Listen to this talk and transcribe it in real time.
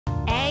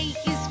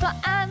is for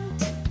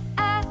ant,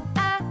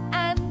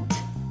 ant.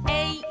 A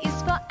is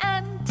for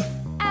ant,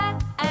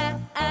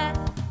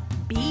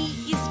 B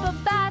is for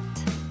bat,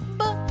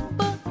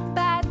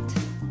 bat.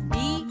 B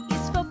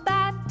is for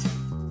bat,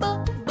 b.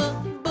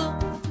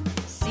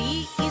 C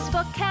is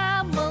for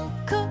camel,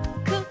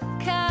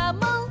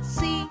 camel. C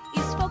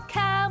is for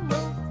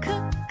camel,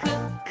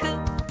 c.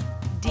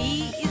 D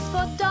is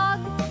for dog,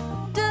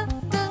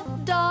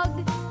 dog.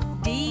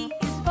 D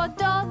is for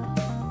dog,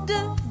 d.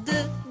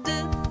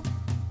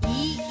 E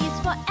is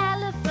for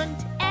elephant,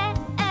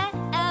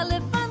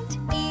 elephant.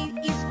 E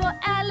is for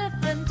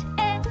elephant,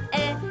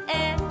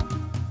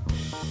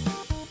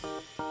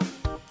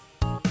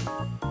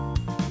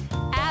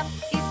 F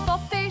is for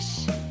fish,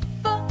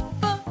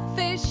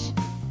 fish.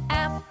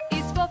 F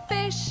is for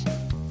fish,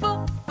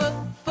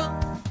 f.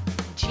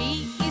 G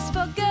is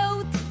for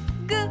goat,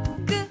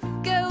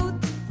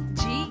 goat.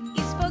 G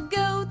is for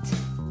goat,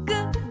 g.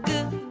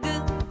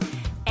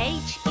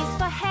 H is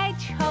for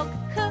hedgehog,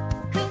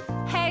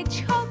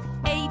 hedgehog.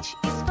 H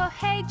is for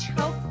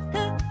hedgehog,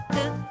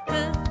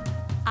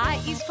 I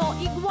is for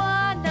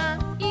iguana,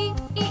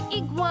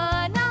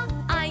 iguana.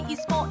 I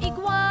is for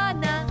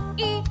iguana,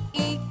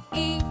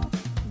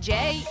 J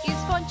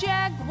is for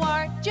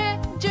jaguar,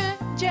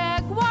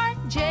 jaguar.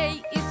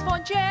 J is for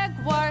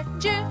jaguar,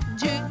 j.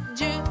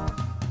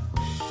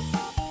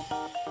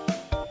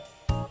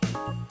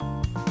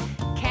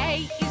 K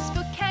is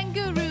for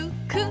kangaroo,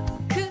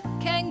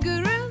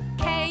 kangaroo.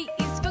 K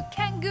is for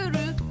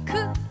kangaroo,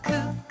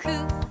 k.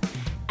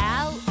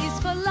 L is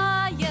for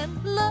lion,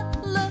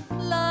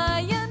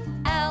 lion.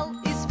 L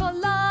is for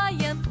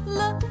lion, l.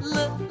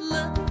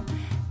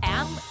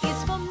 M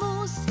is for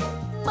moose,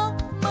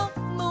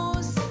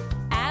 moose.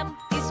 M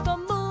is for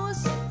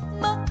moose,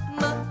 m.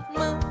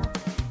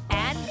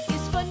 N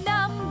is for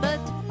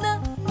numbered,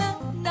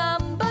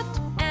 numbered.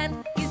 N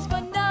is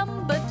for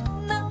numbered,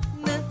 n.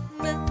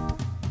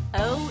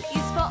 O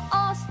is for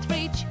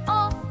ostrich,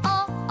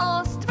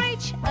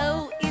 ostrich.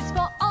 O is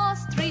for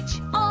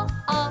ostrich, o.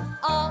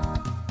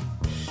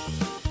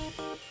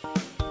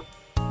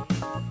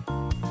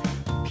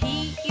 P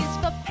is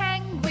for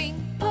penguin,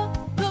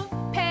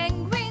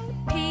 penguin.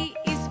 P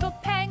is for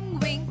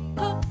penguin, p.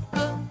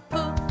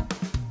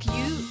 Q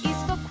is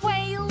for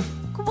quail,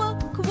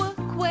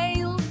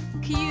 quail.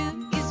 Q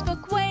is for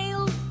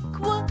quail,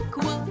 qu.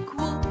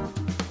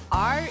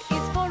 R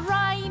is for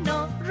rhino,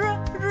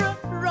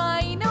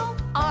 rhino.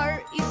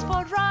 R is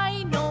for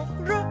rhino,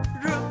 r.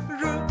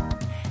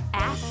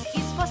 S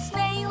is for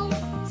snail,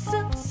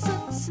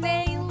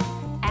 snail.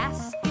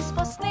 S is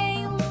for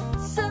snail,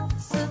 s.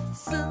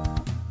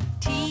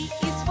 T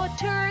is for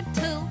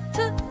turtle,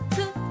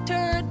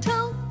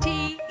 turtle. T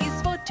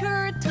is for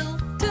turtle,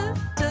 t.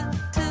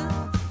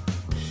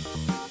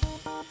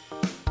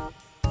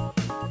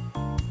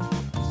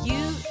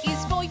 U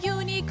is for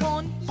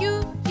unicorn,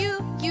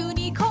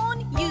 unicorn.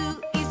 U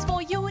is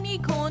for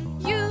unicorn,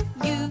 u.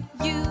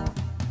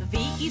 V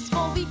is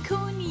for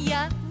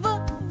vicuña,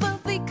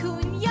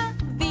 vicuña.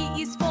 V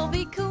is for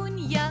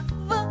vicuña,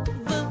 v.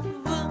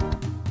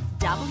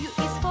 W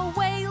is for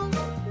whale,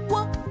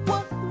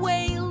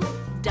 whale.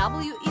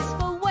 W is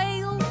for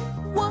whale,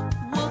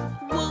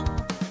 w.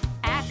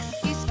 X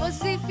is for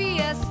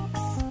Ziphius,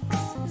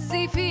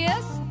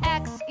 Ziphius.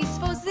 X is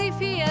for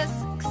Ziphius,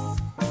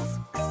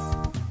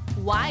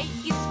 Y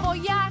is for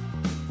yak,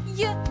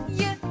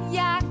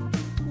 yak.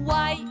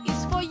 Y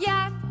is for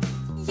yak,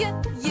 y.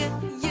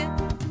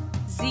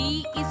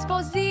 Z is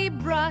for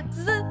zebra,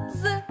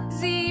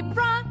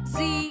 zebra.